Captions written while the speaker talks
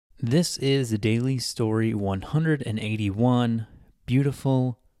This is Daily Story 181,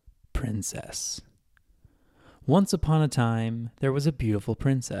 Beautiful Princess. Once upon a time, there was a beautiful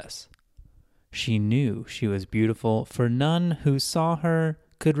princess. She knew she was beautiful, for none who saw her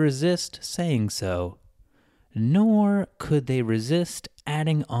could resist saying so, nor could they resist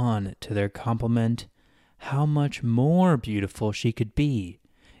adding on to their compliment how much more beautiful she could be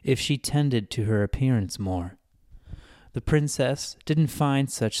if she tended to her appearance more. The princess didn't find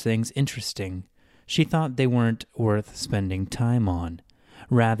such things interesting. She thought they weren't worth spending time on.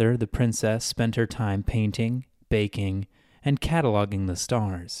 Rather, the princess spent her time painting, baking, and cataloging the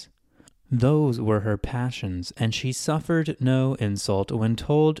stars. Those were her passions, and she suffered no insult when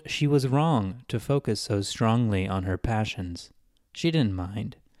told she was wrong to focus so strongly on her passions. She didn't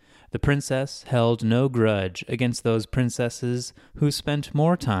mind. The princess held no grudge against those princesses who spent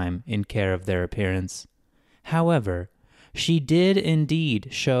more time in care of their appearance. However, she did indeed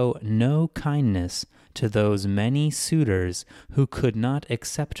show no kindness to those many suitors who could not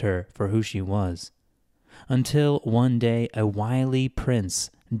accept her for who she was, until one day a wily prince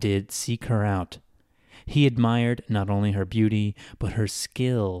did seek her out. He admired not only her beauty, but her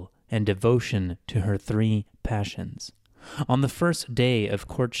skill and devotion to her three passions. On the first day of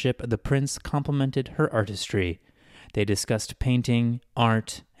courtship, the prince complimented her artistry. They discussed painting,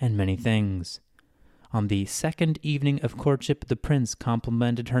 art, and many things. On the second evening of courtship, the prince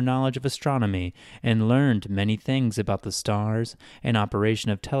complimented her knowledge of astronomy and learned many things about the stars and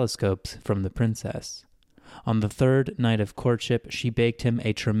operation of telescopes from the princess. On the third night of courtship, she baked him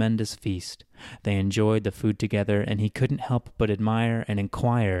a tremendous feast. They enjoyed the food together, and he couldn't help but admire and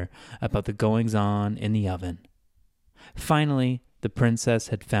inquire about the goings-on in the oven. Finally, the princess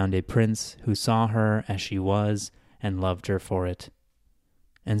had found a prince who saw her as she was and loved her for it.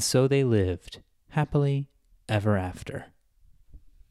 And so they lived happily ever after.